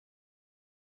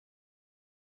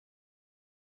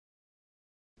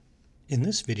In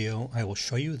this video, I will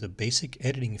show you the basic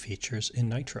editing features in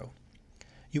Nitro.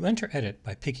 You enter Edit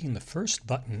by picking the first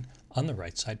button on the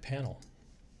right side panel.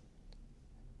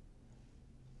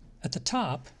 At the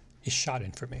top is shot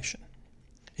information,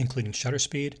 including shutter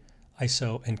speed,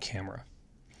 ISO, and camera.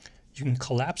 You can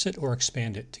collapse it or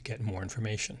expand it to get more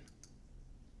information.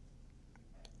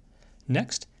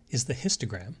 Next is the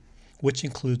histogram, which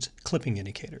includes clipping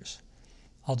indicators.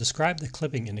 I'll describe the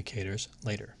clipping indicators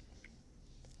later.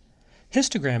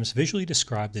 Histograms visually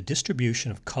describe the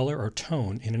distribution of color or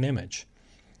tone in an image.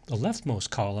 The leftmost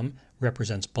column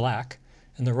represents black,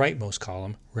 and the rightmost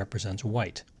column represents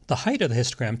white. The height of the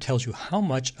histogram tells you how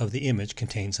much of the image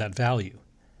contains that value.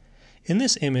 In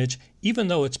this image, even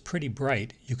though it's pretty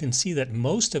bright, you can see that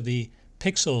most of the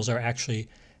pixels are actually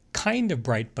kind of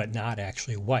bright but not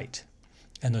actually white.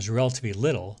 And there's relatively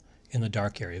little in the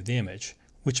dark area of the image,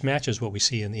 which matches what we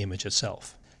see in the image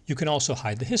itself. You can also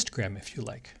hide the histogram if you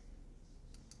like.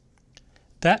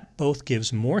 That both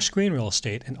gives more screen real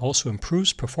estate and also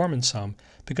improves performance some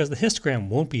because the histogram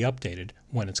won't be updated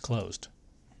when it's closed.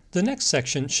 The next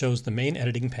section shows the main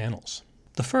editing panels.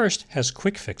 The first has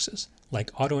quick fixes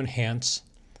like auto enhance,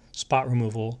 spot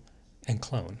removal, and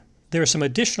clone. There are some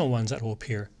additional ones that will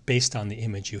appear based on the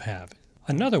image you have.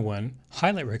 Another one,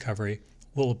 highlight recovery,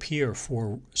 will appear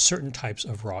for certain types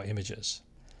of raw images.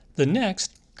 The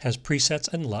next has presets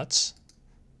and LUTs.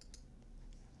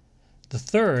 The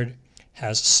third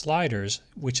has sliders,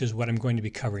 which is what I'm going to be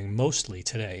covering mostly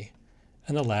today.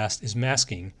 And the last is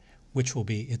masking, which will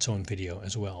be its own video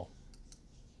as well.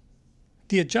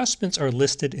 The adjustments are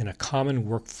listed in a common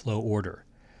workflow order.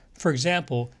 For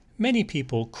example, many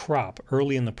people crop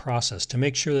early in the process to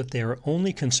make sure that they are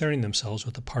only concerning themselves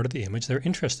with the part of the image they're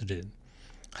interested in.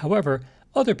 However,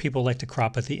 other people like to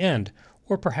crop at the end,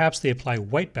 or perhaps they apply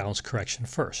white balance correction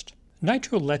first.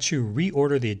 Nitro lets you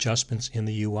reorder the adjustments in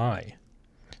the UI.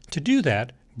 To do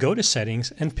that, go to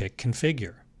Settings and pick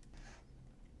Configure.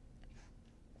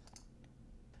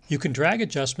 You can drag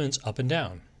adjustments up and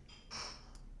down.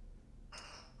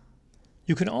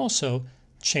 You can also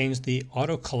change the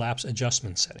Auto Collapse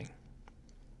Adjustment setting.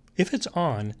 If it's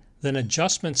on, then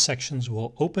adjustment sections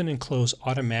will open and close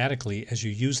automatically as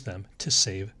you use them to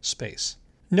save space.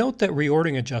 Note that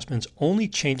reordering adjustments only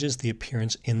changes the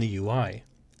appearance in the UI.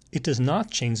 It does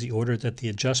not change the order that the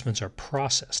adjustments are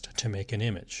processed to make an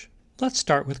image. Let's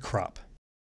start with crop.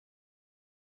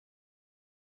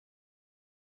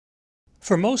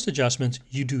 For most adjustments,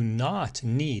 you do not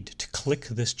need to click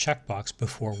this checkbox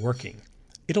before working.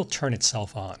 It'll turn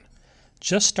itself on.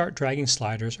 Just start dragging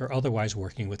sliders or otherwise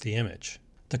working with the image.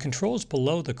 The controls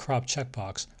below the crop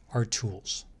checkbox are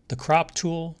tools. The crop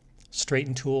tool,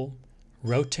 straighten tool,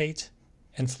 rotate,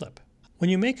 and flip. When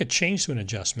you make a change to an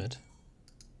adjustment,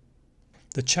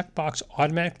 the checkbox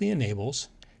automatically enables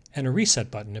and a reset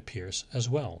button appears as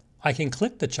well. I can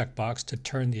click the checkbox to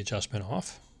turn the adjustment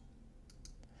off,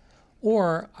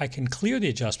 or I can clear the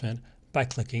adjustment by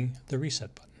clicking the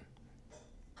reset button.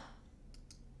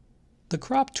 The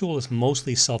crop tool is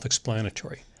mostly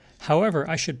self-explanatory. However,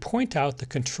 I should point out the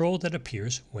control that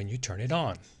appears when you turn it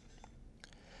on.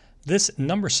 This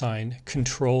number sign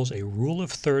controls a rule of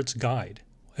thirds guide.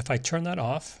 If I turn that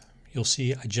off, you'll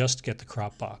see I just get the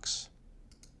crop box.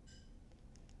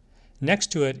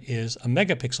 Next to it is a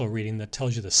megapixel reading that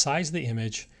tells you the size of the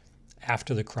image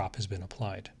after the crop has been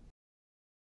applied.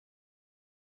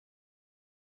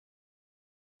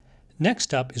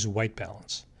 Next up is white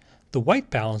balance. The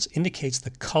white balance indicates the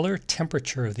color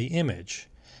temperature of the image,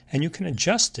 and you can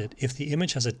adjust it if the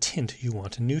image has a tint you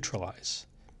want to neutralize.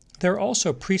 There are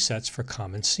also presets for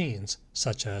common scenes,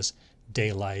 such as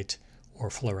daylight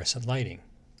or fluorescent lighting.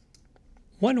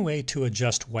 One way to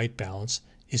adjust white balance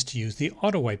is to use the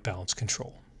auto white balance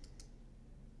control.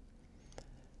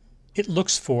 It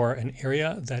looks for an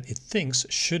area that it thinks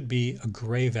should be a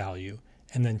gray value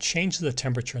and then changes the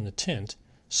temperature and the tint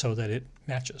so that it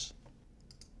matches.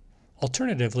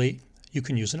 Alternatively, you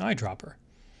can use an eyedropper.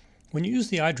 When you use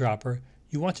the eyedropper,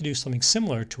 you want to do something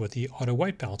similar to what the auto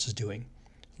white balance is doing.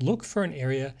 Look for an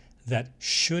area that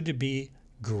should be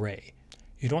gray.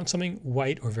 You don't want something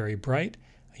white or very bright.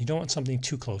 You don't want something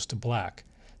too close to black.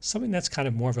 Something that's kind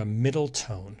of more of a middle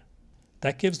tone.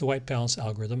 That gives the white balance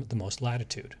algorithm the most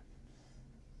latitude.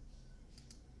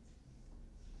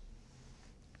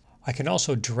 I can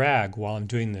also drag while I'm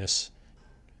doing this,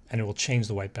 and it will change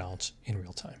the white balance in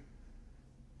real time.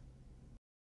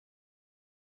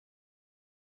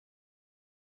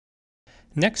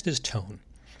 Next is tone.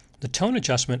 The tone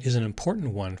adjustment is an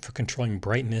important one for controlling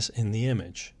brightness in the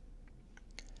image.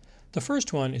 The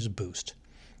first one is boost.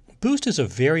 Boost is a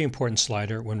very important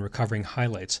slider when recovering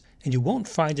highlights, and you won't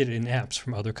find it in apps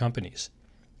from other companies.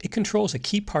 It controls a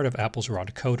key part of Apple's raw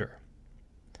decoder.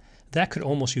 That could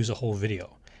almost use a whole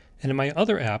video. And in my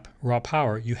other app, Raw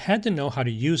Power, you had to know how to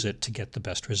use it to get the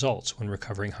best results when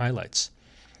recovering highlights.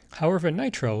 However, in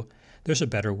Nitro, there's a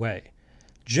better way.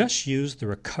 Just use the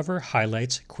Recover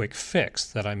Highlights Quick Fix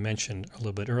that I mentioned a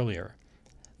little bit earlier.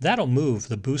 That'll move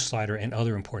the boost slider and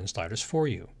other important sliders for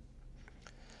you.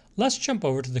 Let's jump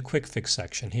over to the Quick Fix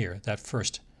section here, that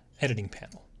first editing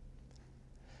panel.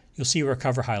 You'll see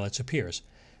Recover Highlights appears.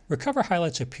 Recover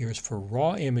Highlights appears for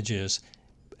raw images,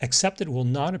 except it will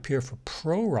not appear for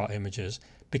Pro RAW images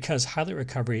because highlight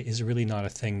recovery is really not a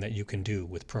thing that you can do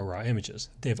with Pro RAW images.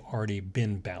 They've already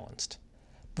been balanced.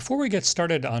 Before we get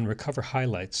started on Recover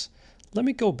Highlights, let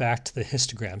me go back to the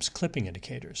histogram's clipping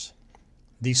indicators,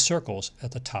 these circles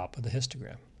at the top of the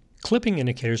histogram. Clipping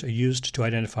indicators are used to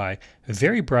identify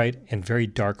very bright and very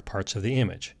dark parts of the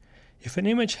image. If an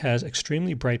image has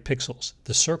extremely bright pixels,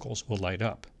 the circles will light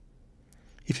up.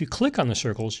 If you click on the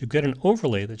circles, you get an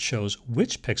overlay that shows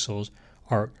which pixels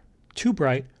are too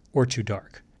bright or too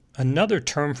dark. Another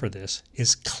term for this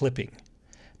is clipping,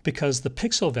 because the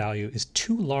pixel value is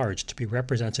too large to be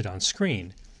represented on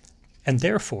screen, and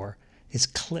therefore is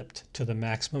clipped to the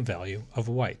maximum value of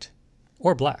white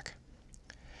or black.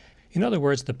 In other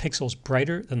words, the pixel is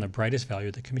brighter than the brightest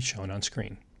value that can be shown on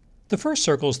screen. The first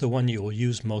circle is the one you will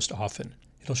use most often.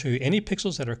 It'll show you any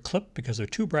pixels that are clipped because they're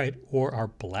too bright or are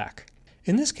black.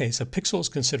 In this case, a pixel is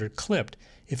considered clipped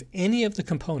if any of the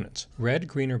components, red,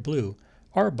 green, or blue,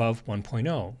 are above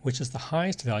 1.0, which is the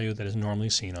highest value that is normally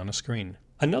seen on a screen.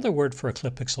 Another word for a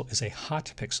clipped pixel is a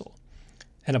hot pixel,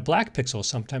 and a black pixel is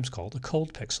sometimes called a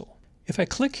cold pixel. If I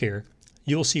click here,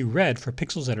 you will see red for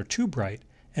pixels that are too bright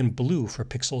and blue for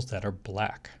pixels that are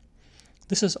black.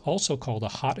 This is also called a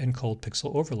hot and cold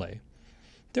pixel overlay.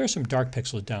 There are some dark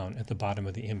pixels down at the bottom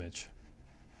of the image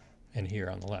and here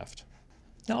on the left.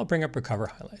 Now I'll bring up Recover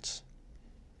Highlights.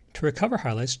 To recover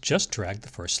highlights, just drag the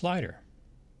first slider.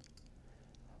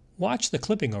 Watch the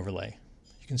clipping overlay.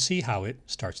 You can see how it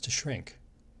starts to shrink.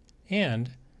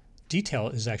 And detail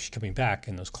is actually coming back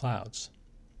in those clouds.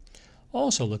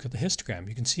 Also look at the histogram.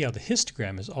 You can see how the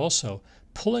histogram is also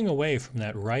pulling away from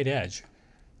that right edge.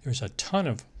 There's a ton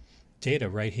of data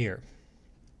right here.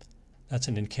 That's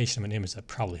an indication of an image that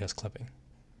probably has clipping.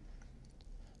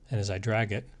 And as I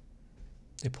drag it,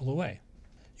 they pull away.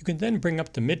 You can then bring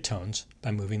up the midtones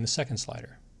by moving the second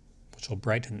slider, which will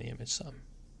brighten the image some.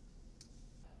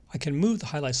 I can move the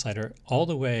highlight slider all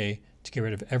the way to get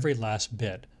rid of every last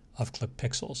bit of clipped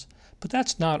pixels, but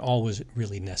that's not always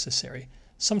really necessary.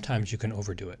 Sometimes you can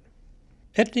overdo it.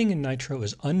 Editing in Nitro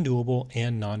is undoable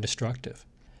and non-destructive.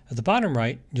 At the bottom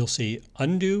right, you'll see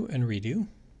Undo and Redo,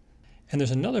 and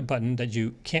there's another button that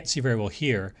you can't see very well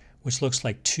here, which looks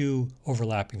like two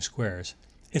overlapping squares.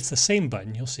 It's the same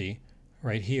button you'll see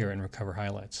right here in Recover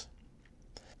Highlights.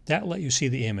 That will let you see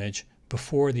the image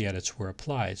before the edits were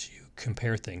applied, so you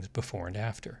compare things before and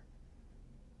after.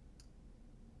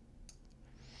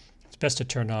 It's best to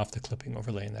turn off the clipping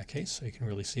overlay in that case so you can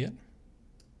really see it.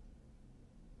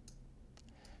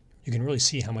 You can really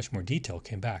see how much more detail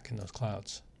came back in those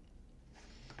clouds.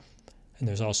 And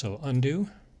there's also Undo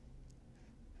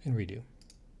and Redo.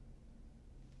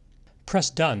 Press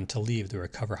Done to leave the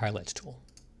Recover Highlights tool.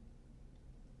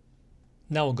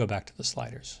 Now we'll go back to the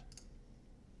sliders.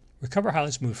 Recover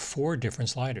Highlights moved 4 different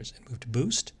sliders. It moved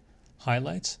Boost,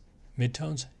 Highlights,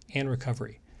 Midtones, and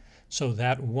Recovery. So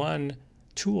that one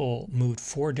tool moved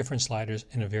 4 different sliders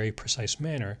in a very precise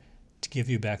manner to give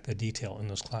you back the detail in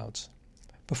those clouds.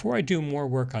 Before I do more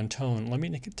work on tone, let me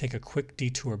take a quick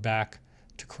detour back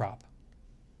to crop.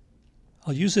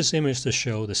 I'll use this image to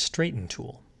show the Straighten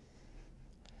tool.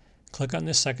 Click on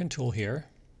this second tool here,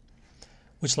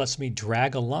 which lets me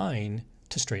drag a line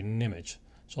to straighten an image.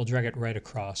 So I'll drag it right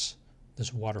across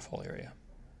this waterfall area.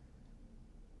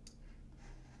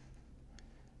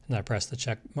 And I press the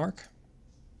check mark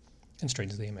and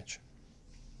straightens the image.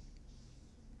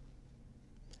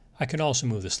 I can also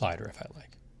move the slider if I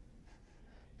like.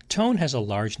 Tone has a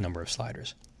large number of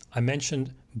sliders. I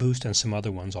mentioned Boost and some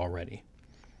other ones already.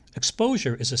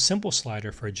 Exposure is a simple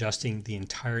slider for adjusting the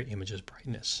entire image's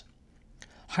brightness.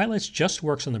 Highlights just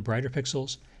works on the brighter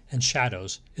pixels, and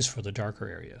Shadows is for the darker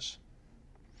areas.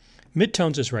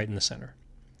 Midtones is right in the center.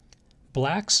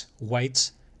 Blacks,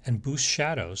 whites, and Boost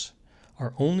shadows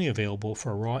are only available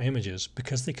for raw images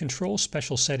because they control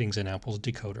special settings in Apple's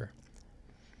decoder.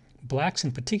 Blacks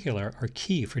in particular are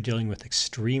key for dealing with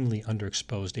extremely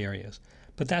underexposed areas,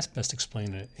 but that's best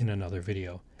explained in another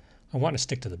video. I want to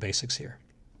stick to the basics here.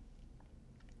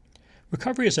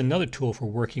 Recovery is another tool for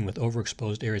working with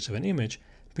overexposed areas of an image,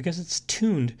 because it's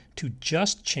tuned to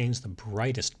just change the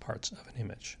brightest parts of an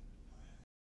image.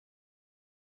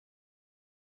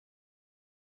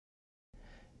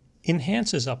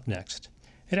 Enhance is up next.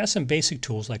 It has some basic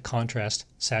tools like contrast,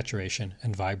 saturation,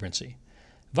 and vibrancy.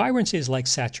 Vibrancy is like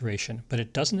saturation, but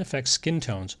it doesn't affect skin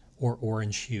tones or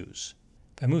orange hues.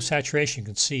 If I move saturation, you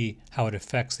can see how it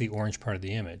affects the orange part of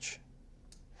the image.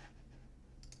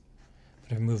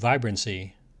 But if I move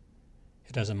vibrancy,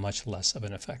 it has a much less of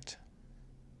an effect.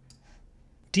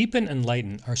 Deepen and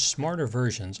lighten are smarter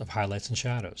versions of highlights and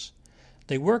shadows.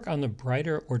 They work on the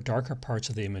brighter or darker parts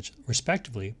of the image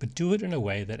respectively, but do it in a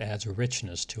way that adds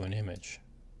richness to an image.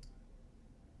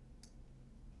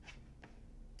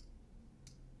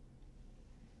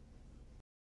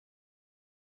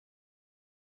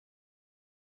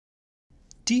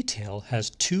 Detail has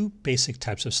two basic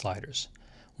types of sliders,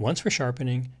 one's for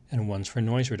sharpening and one's for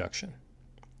noise reduction.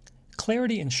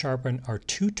 Clarity and sharpen are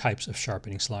two types of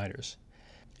sharpening sliders.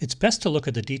 It's best to look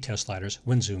at the detail sliders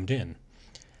when zoomed in.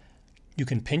 You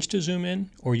can pinch to zoom in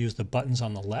or use the buttons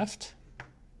on the left,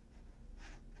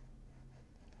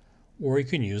 or you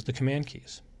can use the command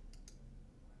keys.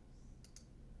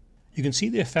 You can see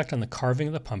the effect on the carving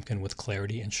of the pumpkin with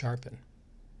clarity and sharpen.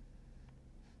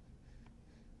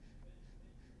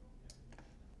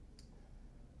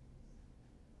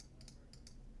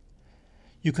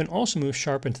 You can also move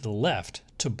sharpen to the left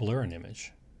to blur an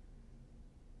image.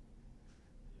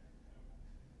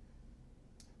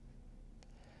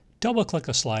 Double-click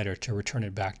a slider to return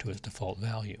it back to its default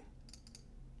value.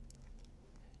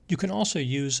 You can also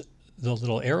use the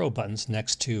little arrow buttons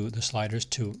next to the sliders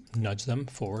to nudge them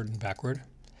forward and backward.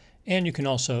 And you can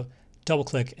also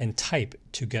double-click and type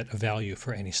to get a value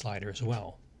for any slider as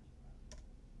well.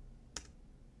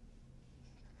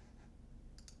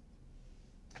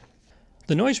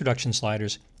 The noise reduction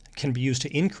sliders can be used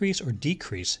to increase or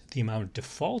decrease the amount of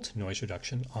default noise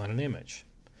reduction on an image.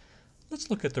 Let's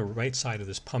look at the right side of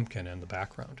this pumpkin and the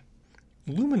background.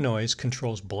 Luminoise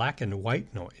controls black and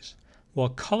white noise, while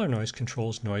color noise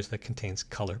controls noise that contains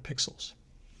color pixels.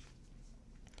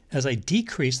 As I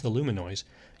decrease the luminoise,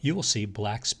 you will see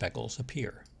black speckles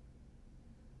appear.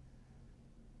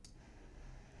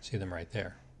 See them right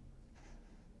there.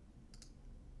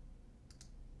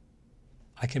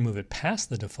 I can move it past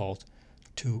the default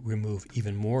to remove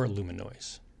even more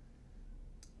luminoise.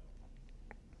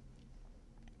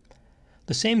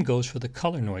 The same goes for the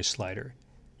color noise slider.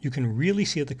 You can really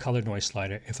see the color noise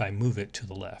slider if I move it to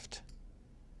the left.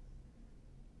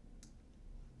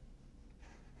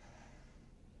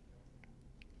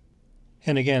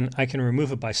 And again, I can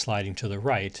remove it by sliding to the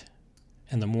right,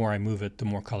 and the more I move it, the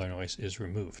more color noise is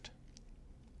removed.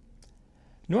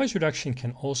 Noise reduction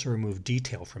can also remove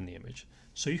detail from the image,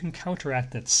 so you can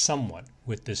counteract that somewhat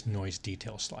with this noise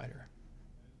detail slider.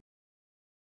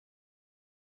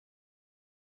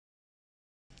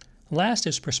 Last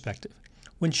is perspective.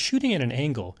 When shooting at an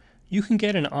angle, you can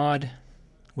get an odd,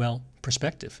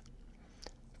 perspective.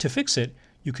 To fix it,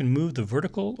 you can move the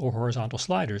vertical or horizontal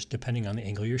sliders depending on the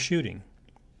angle you're shooting.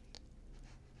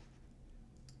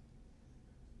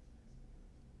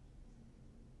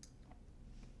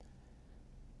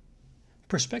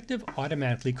 Perspective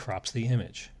automatically crops the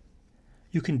image.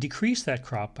 You can decrease that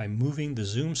crop by moving the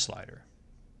zoom slider.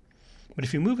 But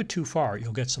if you move it too far,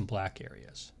 you'll get some black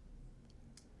areas.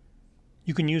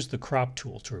 You can use the crop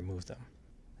tool to remove them.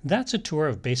 That's a tour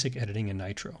of basic editing in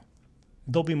Nitro.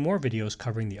 There'll be more videos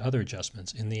covering the other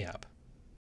adjustments in the app.